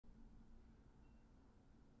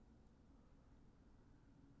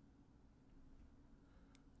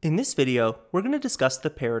In this video, we're going to discuss the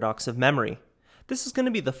paradox of memory. This is going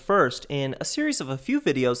to be the first in a series of a few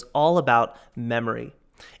videos all about memory.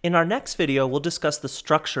 In our next video, we'll discuss the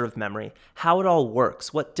structure of memory, how it all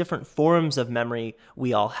works, what different forms of memory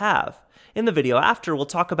we all have. In the video after, we'll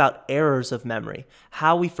talk about errors of memory,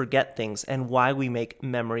 how we forget things, and why we make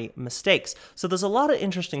memory mistakes. So there's a lot of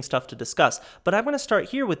interesting stuff to discuss, but I'm going to start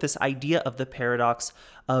here with this idea of the paradox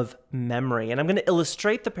of memory, and I'm going to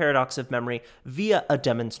illustrate the paradox of memory via a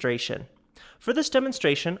demonstration. For this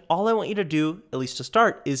demonstration, all I want you to do, at least to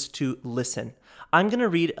start, is to listen. I'm going to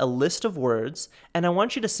read a list of words, and I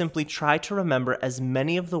want you to simply try to remember as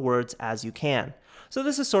many of the words as you can. So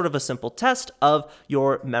this is sort of a simple test of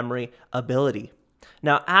your memory ability.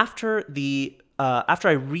 Now, after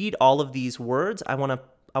I read all of these words, I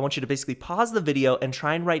want you to basically pause the video and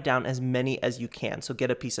try and write down as many as you can. So get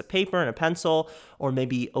a piece of paper and a pencil, or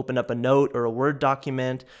maybe open up a note or a Word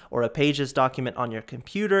document or a Pages document on your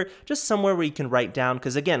computer, just somewhere where you can write down,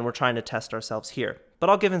 because again, we're trying to test ourselves here. But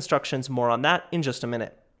I'll give instructions more on that in just a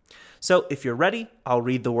minute. So if you're ready, I'll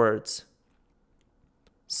read the words.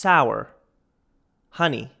 Sour,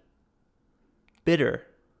 honey, bitter,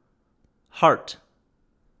 heart,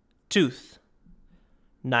 tooth,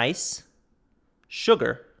 nice,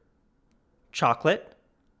 sugar, chocolate,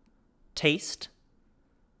 taste,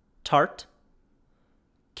 tart,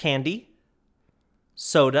 candy,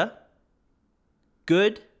 soda,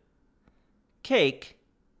 good, cake,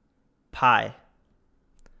 pie.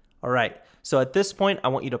 All right, so at this point, I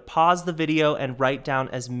want you to pause the video and write down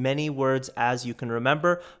as many words as you can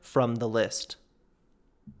remember from the list.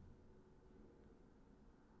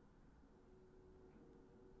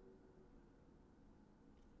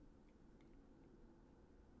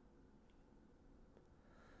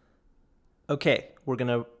 Okay, we're going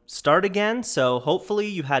to start again, so hopefully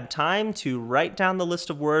you had time to write down the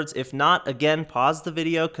list of words. If not, again, pause the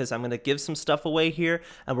video because I'm going to give some stuff away here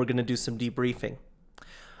and we're going to do some debriefing.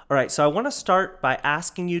 All right, so I want to start by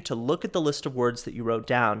asking you to look at the list of words that you wrote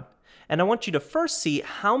down. And I want you to first see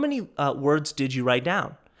how many words did you write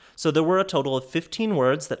down. So there were a total of 15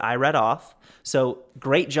 words that I read off. So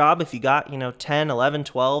great job if you got, 10, 11,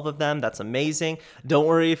 12 of them. That's amazing. Don't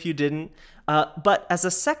worry if you didn't. But as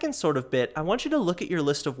a second sort of bit, I want you to look at your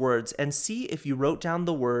list of words and see if you wrote down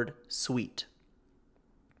the word sweet.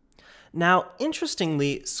 Now,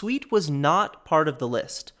 interestingly, sweet was not part of the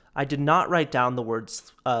list. I did not write down the word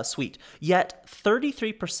sweet, yet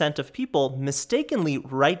 33% of people mistakenly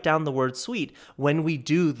write down the word sweet when we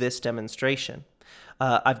do this demonstration.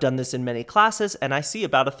 I've done this in many classes, and I see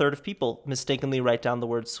about a third of people mistakenly write down the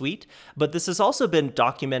word sweet, but this has also been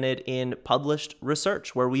documented in published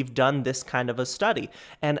research where we've done this kind of a study.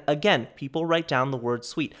 And again, people write down the word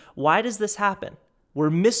sweet. Why does this happen? We're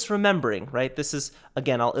misremembering, right? This is,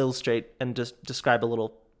 again, I'll illustrate and just describe a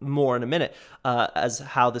little more in a minute as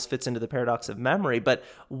how this fits into the paradox of memory. But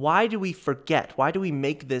why do we forget? Why do we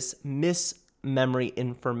make this mismemory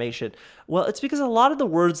information? Well, it's because a lot of the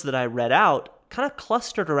words that I read out kind of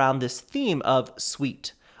clustered around this theme of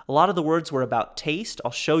sweet. A lot of the words were about taste.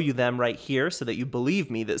 I'll show you them right here so that you believe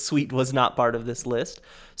me that sweet was not part of this list.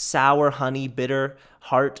 Sour, honey, bitter,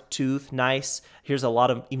 heart, tooth, nice. Here's a lot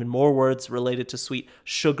of even more words related to sweet.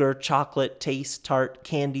 Sugar, chocolate, taste, tart,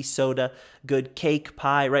 candy, soda, good, cake,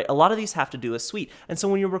 pie, right? A lot of these have to do with sweet. And so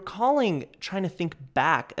when you're recalling, trying to think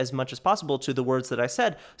back as much as possible to the words that I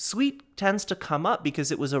said, sweet tends to come up because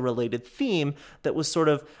it was a related theme that was sort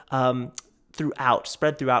of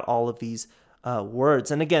spread throughout all of these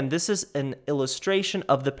words. And again, this is an illustration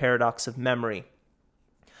of the paradox of memory.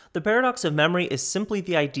 The paradox of memory is simply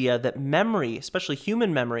the idea that memory, especially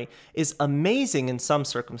human memory, is amazing in some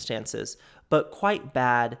circumstances, but quite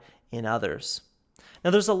bad in others.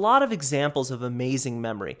 Now, there's a lot of examples of amazing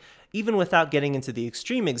memory. Even without getting into the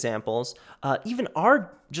extreme examples, even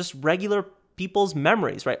our just regular people's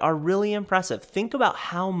memories, right, are really impressive. Think about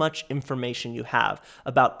how much information you have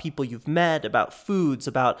about people you've met, about foods,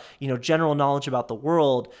 about, general knowledge about the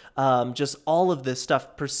world, just all of this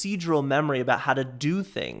stuff, procedural memory about how to do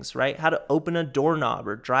things, right, how to open a doorknob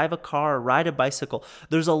or drive a car or ride a bicycle.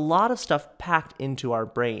 There's a lot of stuff packed into our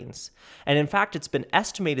brains. And in fact, it's been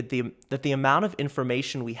estimated that the amount of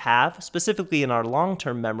information we have, specifically in our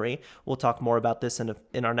long-term memory, we'll talk more about this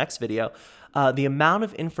in our next video, the amount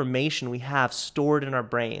of information we have stored in our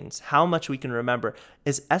brains, how much we can remember,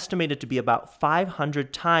 is estimated to be about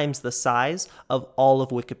 500 times the size of all of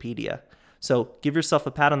Wikipedia. So give yourself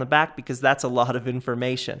a pat on the back because that's a lot of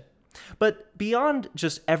information. But beyond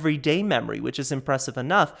just everyday memory, which is impressive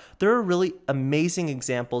enough, there are really amazing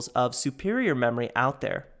examples of superior memory out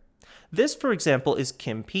there. This, for example, is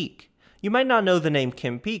Peake. You might not know the name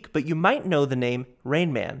Kim Peake, but you might know the name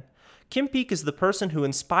Rain Man. Kim Peake is the person who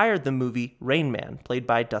inspired the movie Rain Man, played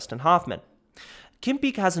by Dustin Hoffman. Kim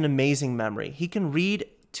Peake has an amazing memory. He can read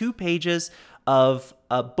 2 pages of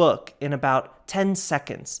a book in about 10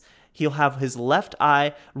 seconds. He'll have his left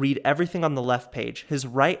eye read everything on the left page, his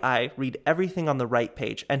right eye read everything on the right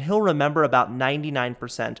page, and he'll remember about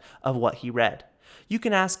 99% of what he read. You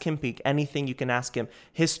can ask Kim Peake anything. You can ask him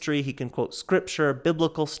history. He can quote scripture,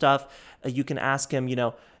 biblical stuff. You can ask him,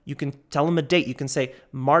 you can tell him a date. You can say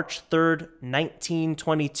March 3rd,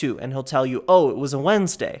 1922, and he'll tell you, oh, it was a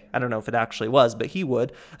Wednesday. I don't know if it actually was, but he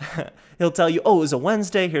would. He'll tell you, oh, it was a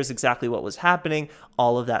Wednesday. Here's exactly what was happening,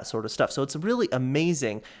 all of that sort of stuff. So it's really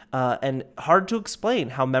amazing and hard to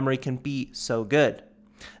explain how memory can be so good.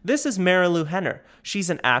 This is Marilu Henner. She's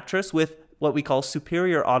an actress with what we call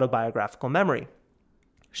superior autobiographical memory.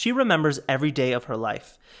 She remembers every day of her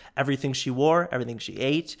life, everything she wore, everything she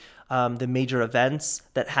ate, the major events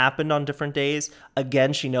that happened on different days.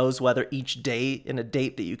 Again, she knows whether each day in a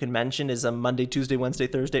date that you can mention is a Monday, Tuesday, Wednesday,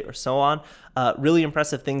 Thursday, or so on. Really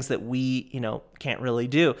impressive things that we, can't really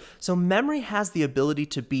do. So memory has the ability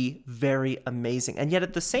to be very amazing. And yet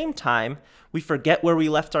at the same time, we forget where we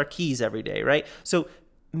left our keys every day, right? So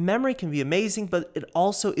memory can be amazing, but it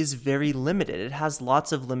also is very limited. It has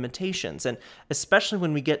lots of limitations. And especially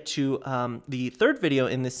when we get to the third video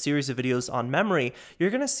in this series of videos on memory, you're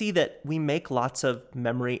going to see that we make lots of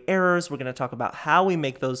memory errors. We're going to talk about how we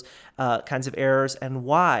make those kinds of errors and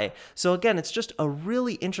why. So again, it's just a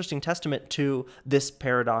really interesting testament to this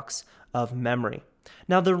paradox of memory.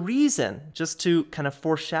 Now, the reason, just to kind of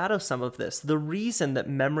foreshadow some of this, the reason that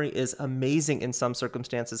memory is amazing in some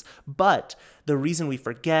circumstances, but the reason we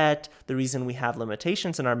forget, the reason we have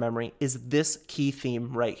limitations in our memory is this key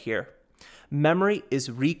theme right here. Memory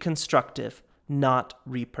is reconstructive, not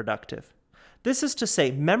reproductive. This is to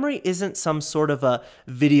say, memory isn't some sort of a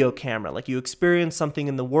video camera. Like you experience something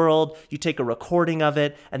in the world, you take a recording of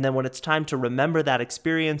it, and then when it's time to remember that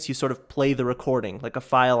experience, you sort of play the recording like a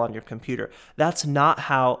file on your computer. That's not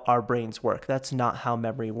how our brains work. That's not how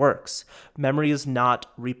memory works. Memory is not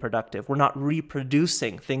reproductive. We're not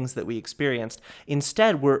reproducing things that we experienced.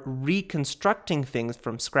 Instead, we're reconstructing things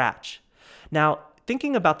from scratch. Now,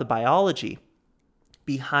 thinking about the biology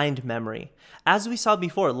behind memory. As we saw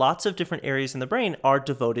before, lots of different areas in the brain are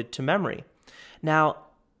devoted to memory. Now,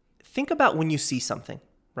 think about when you see something,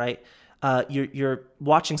 right? You're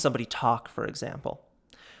watching somebody talk, for example.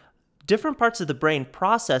 Different parts of the brain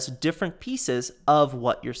process different pieces of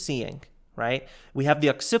what you're seeing, right? We have the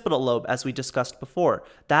occipital lobe, as we discussed before.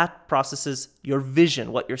 That processes your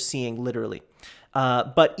vision, what you're seeing literally.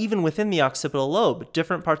 But even within the occipital lobe,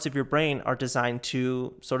 different parts of your brain are designed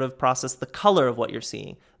to sort of process the color of what you're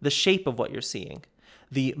seeing, the shape of what you're seeing,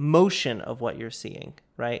 the motion of what you're seeing,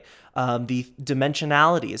 right? The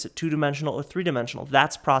dimensionality, is it 2-dimensional or 3-dimensional?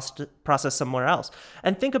 That's processed somewhere else.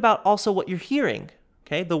 And think about also what you're hearing.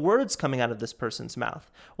 Okay, the words coming out of this person's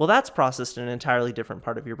mouth. Well, that's processed in an entirely different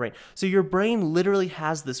part of your brain. So your brain literally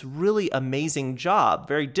has this really amazing job,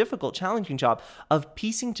 very difficult, challenging job of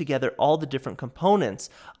piecing together all the different components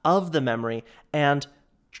of the memory and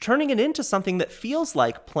turning it into something that feels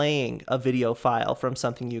like playing a video file from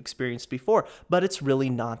something you experienced before, but it's really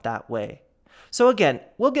not that way. So again,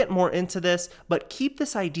 we'll get more into this, but keep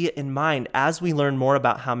this idea in mind as we learn more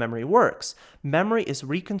about how memory works. Memory is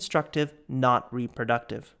reconstructive, not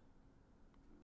reproductive.